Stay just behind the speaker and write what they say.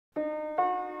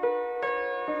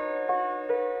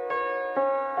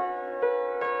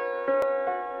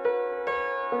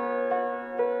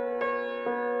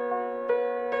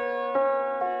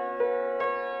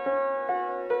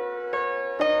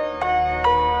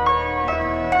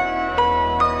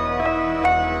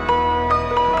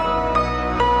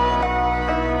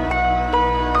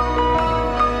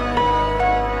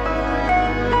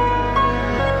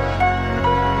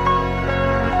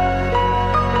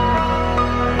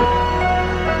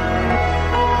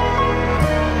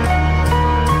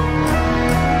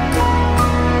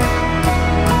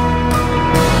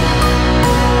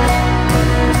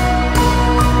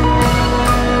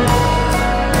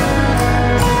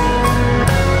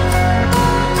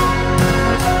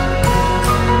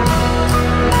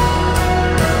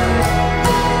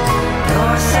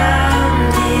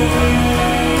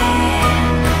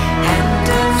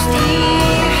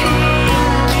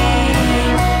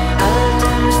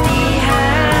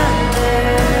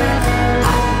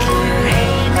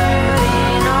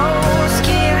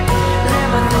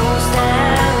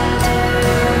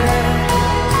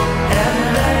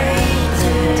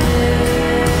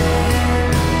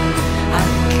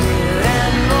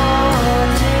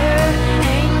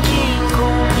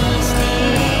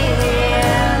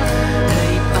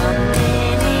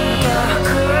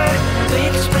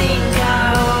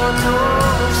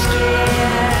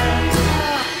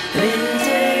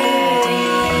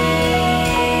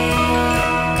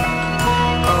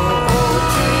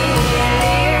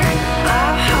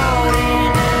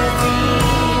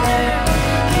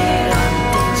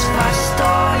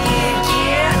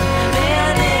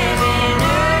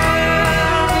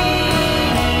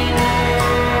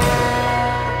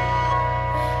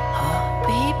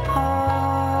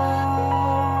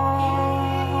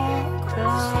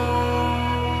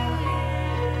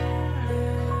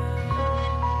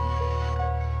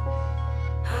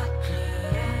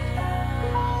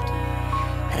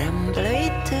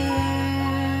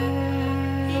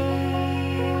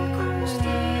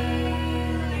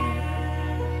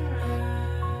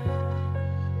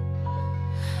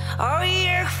Oh,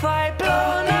 you're quite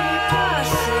blown up,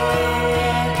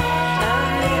 said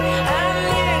I'm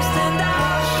lyrics and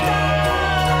I'll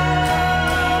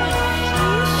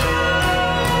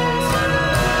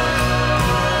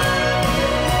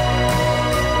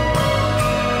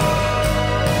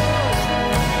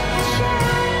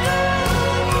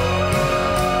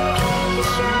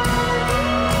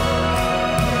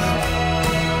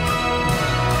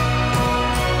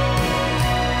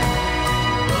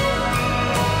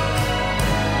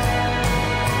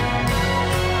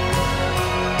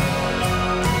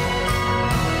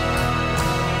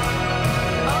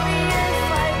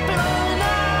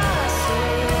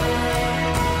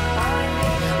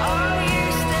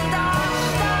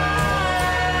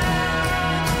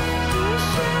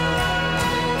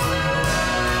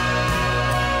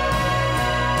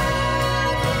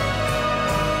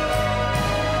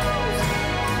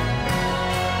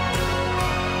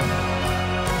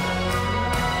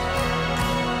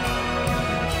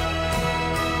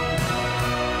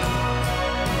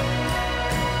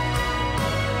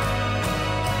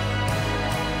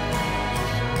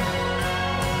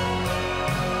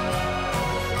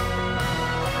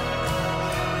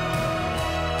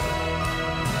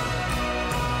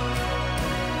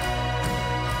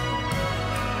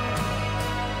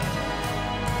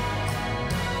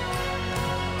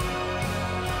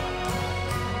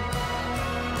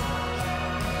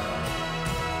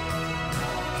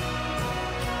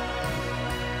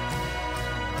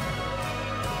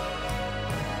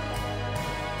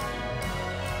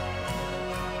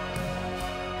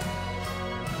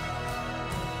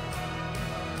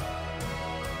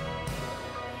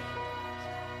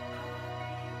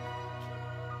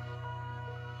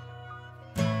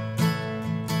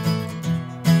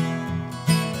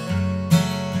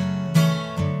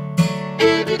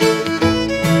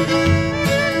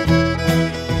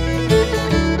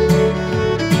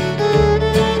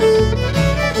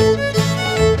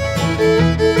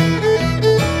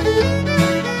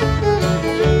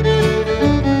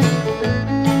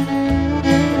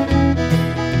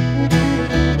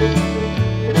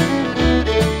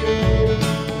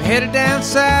Headed down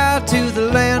south to the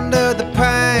land of the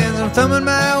pines. I'm thumbing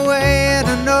my way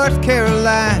to North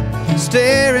Carolina,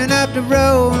 staring up the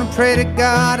road and pray to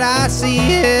God I see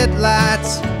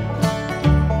headlights.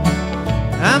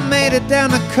 I made it down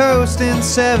the coast in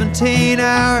 17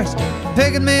 hours,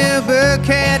 picking me a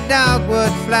bouquet of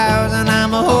dogwood flowers, and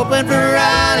I'm hoping for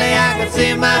Raleigh I can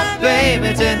see my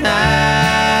baby tonight.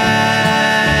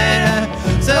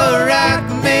 So rock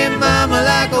me, mama,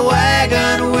 like a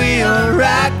wagon wheel.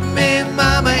 Rock me,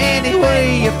 mama, any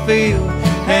way you feel.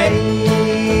 Hey,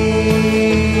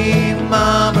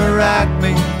 mama, rock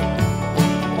me.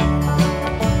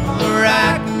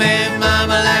 Rock me,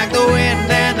 mama, like the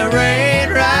wind and the rain.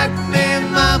 Rock me,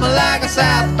 mama, like a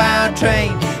southbound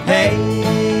train. Hey,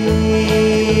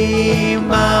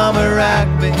 mama, rock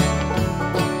me.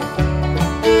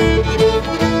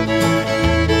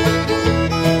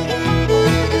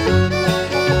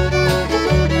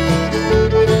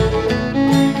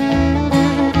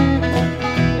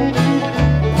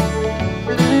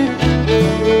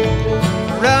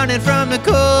 Running from the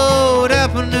cold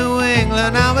up in New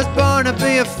England, I was born to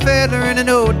be a fiddler in an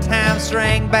old-time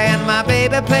string band. My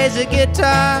baby plays the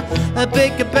guitar, I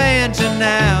pick a banjo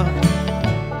now.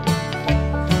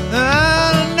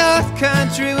 All the North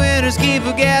Country winters keep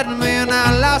forgetting me, and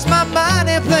I lost my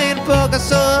money playing poker,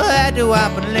 so I had to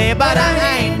up and leave. But I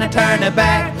ain't turning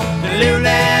back to live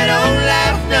that old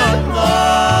life no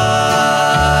more.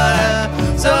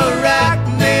 So rock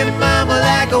me, mama,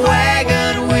 like a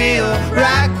wagon wheel.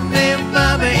 Rock me,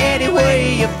 mama, any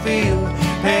way you feel.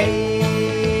 Hey,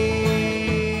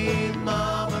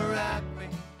 mama, rock me.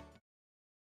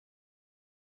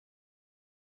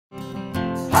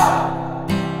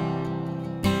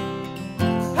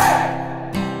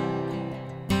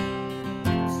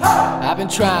 I've been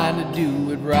trying to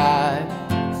do it right.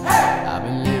 I've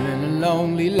been living a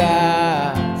lonely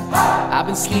life. I've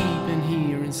been sleeping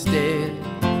here instead.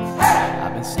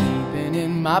 I've been sleeping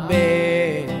in my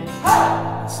bed.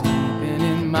 Sleeping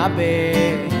in my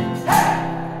bed.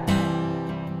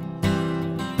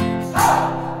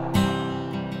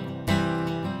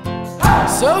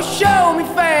 So show me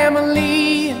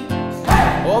family,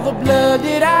 all the blood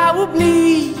that I will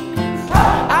bleed.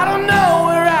 I don't know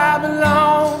where I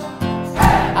belong.